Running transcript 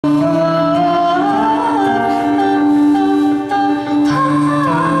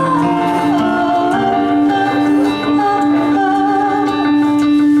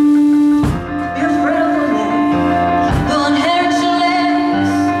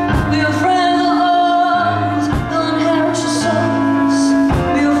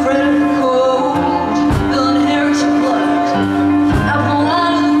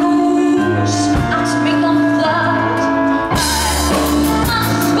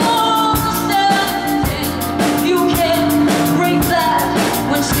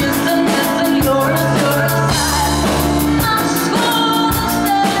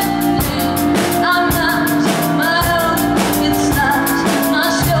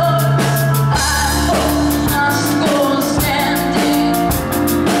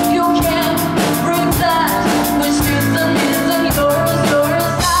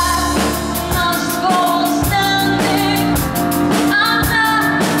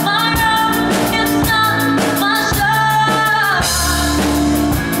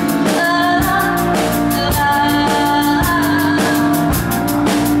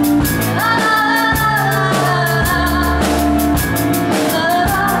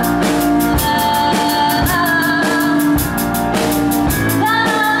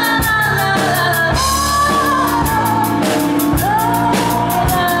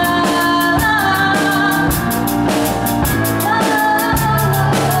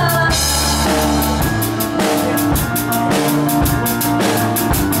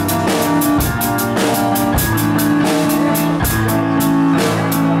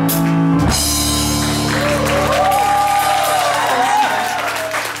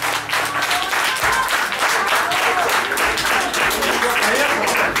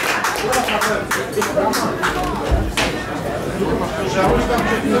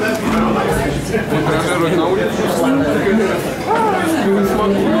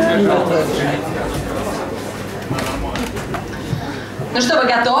Ну что, вы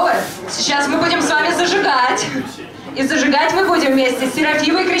готовы? Сейчас мы будем с вами зажигать. И зажигать мы будем вместе с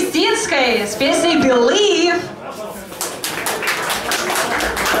Серафимой Крестинской с песней «Believe».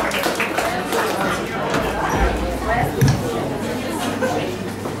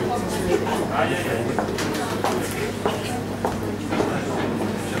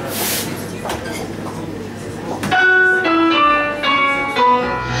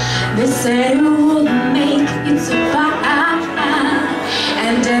 They said you wouldn't make it so far,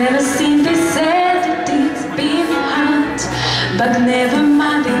 and ever since they said that it's been hard. But never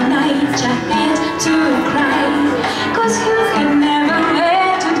mind the night I had to cry, 'cause you had never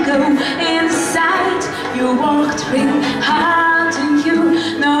let it go inside. You worked real hard and you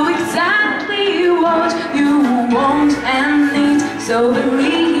know exactly what you want and need. So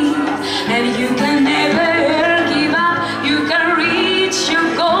believe, and you can never give up. You can reach your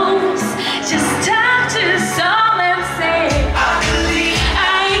goals. Just talk to someone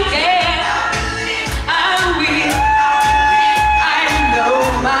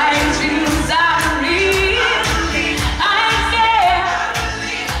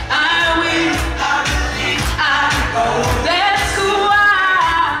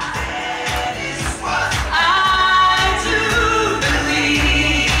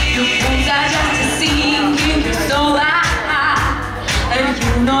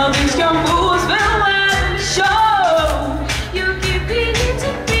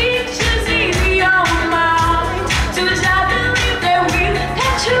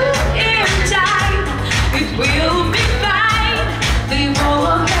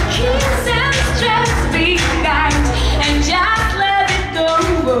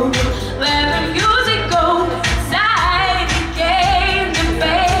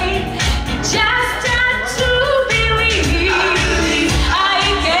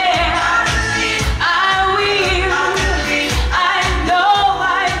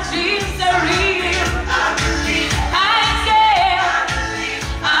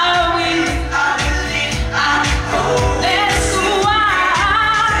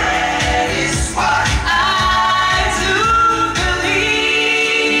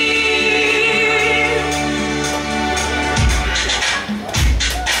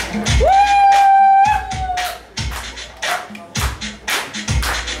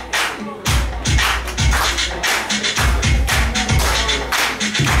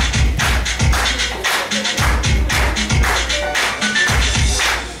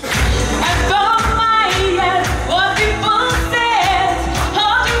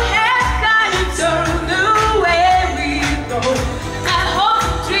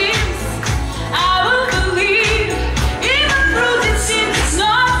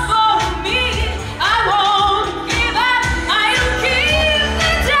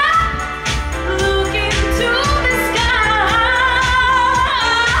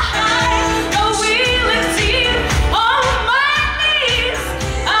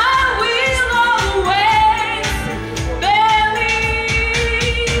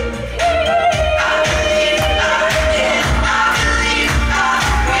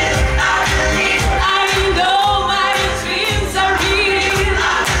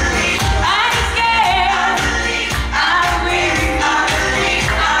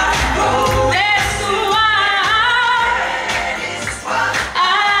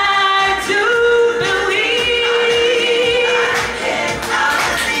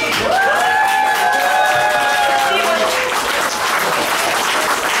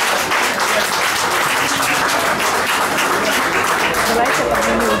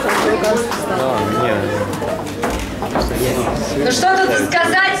Ну что тут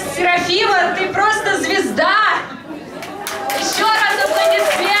сказать, Серафима, ты просто звезда! Еще раз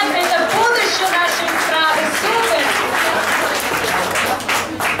аплодисменты, это будущее нашей эстрады, супер!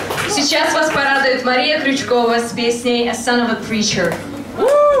 Сейчас вас порадует Мария Крючкова с песней A Son of a Preacher.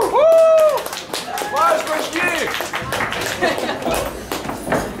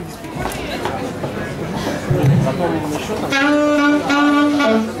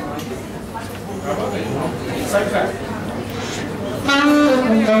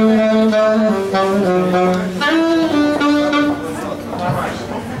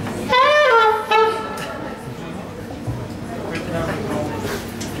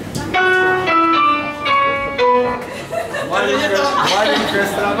 Маленькая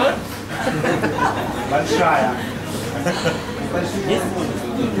страна? Большая.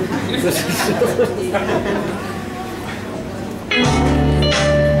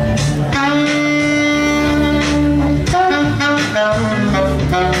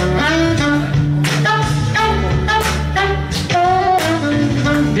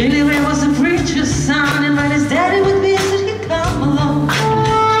 Billy Ray was a preacher's son, and his daddy would visit, he'd come along.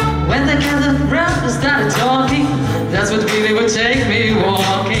 When they gathered round and started talking, that's what Billy would take me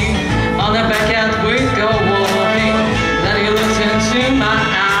walking. On the backyard we'd go walking. Then he looked into my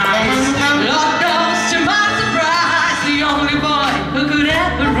eyes. Lord knows, to my surprise, the only boy who could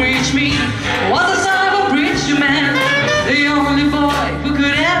ever reach me was the son of a preacher man. The only boy who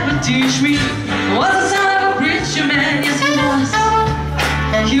could ever teach me was the son of a preacher man. Yes, he was.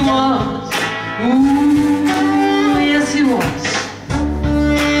 He was. Ooh, yes, he was.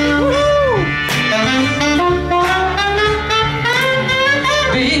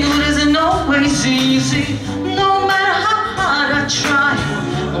 Being good isn't always easy, no matter how hard I try.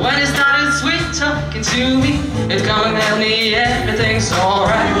 When it started sweet talking to me, it come and tell me everything's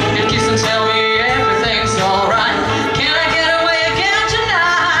alright. It kisses and tell me everything's alright. Can I get away again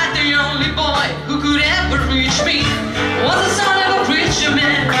tonight? The only boy who could ever reach me was the son of a preacher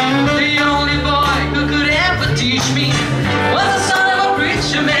man. The only boy who could ever teach me was the son of a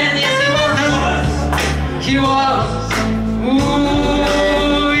preacher man. Yes, he was. He was.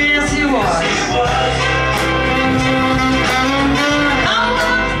 Ooh, yes, he was.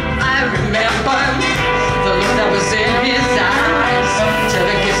 I remember the look that was in his eyes,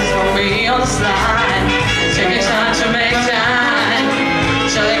 taking kisses from me on the slide, taking time to make time,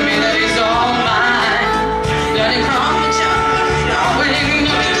 telling me that he's all mine. Learning from each other, knowing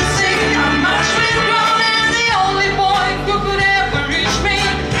nothing to see how much we've grown, and the only boy who could ever reach me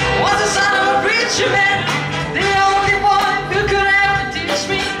was the son of a preacher man. The only boy who could ever teach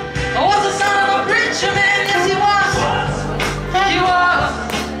me was the son of a preacher man. Yes, he was. He was.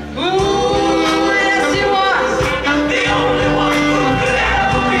 Ooh, yes, he was. The only one who could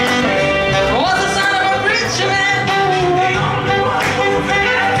ever reach me was the son of a preacher man. The only one who could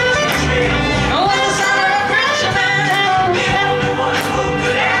ever teach me was the son of a preacher man. The only one who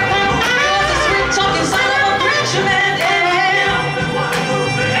could ever was the sweet talking son of a preacher man. The only one who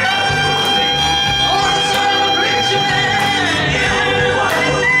could ever was the son of a preacher man. The only one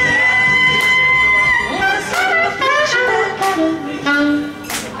who could ever was the son of a preacher man.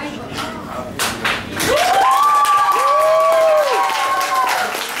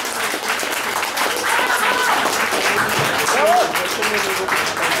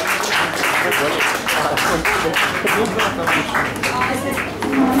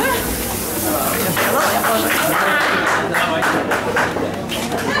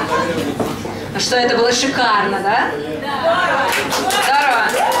 Ну что, это было шикарно, да? Здорово.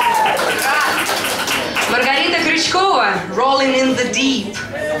 Маргарита Крючкова, Rolling in the Deep.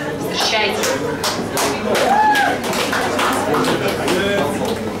 Встречайте.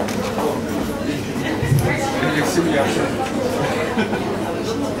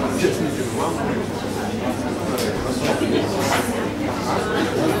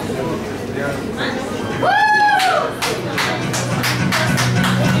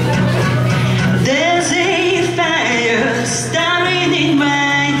 There's a fire starting in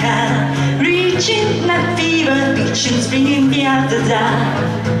my heart, reaching like fever pitch and bringing me out the dark.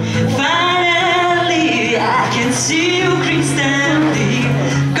 Finally, I can see you crystalline.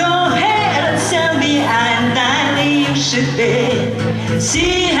 Go ahead and tell me I'm not you should be.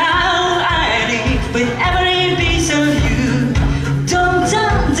 See how I live with every piece of you. Don't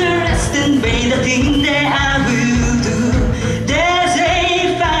underestimate the thing that I will do. There's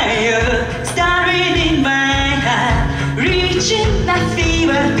a fire starting in my heart, reaching like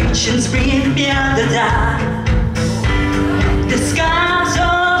fever pitch and bringing me out the dark. The scars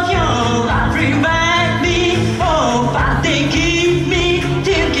of your life remind me of what they keep me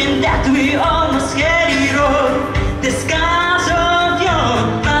thinking that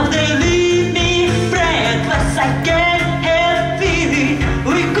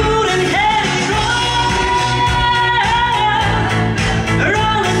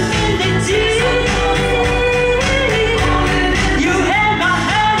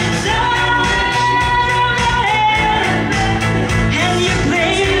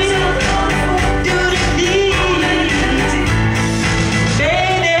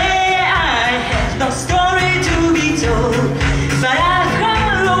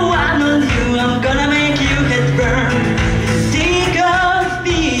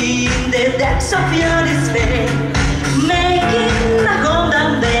depths of your despair, making a home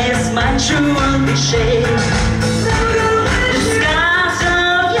down there's my true shade.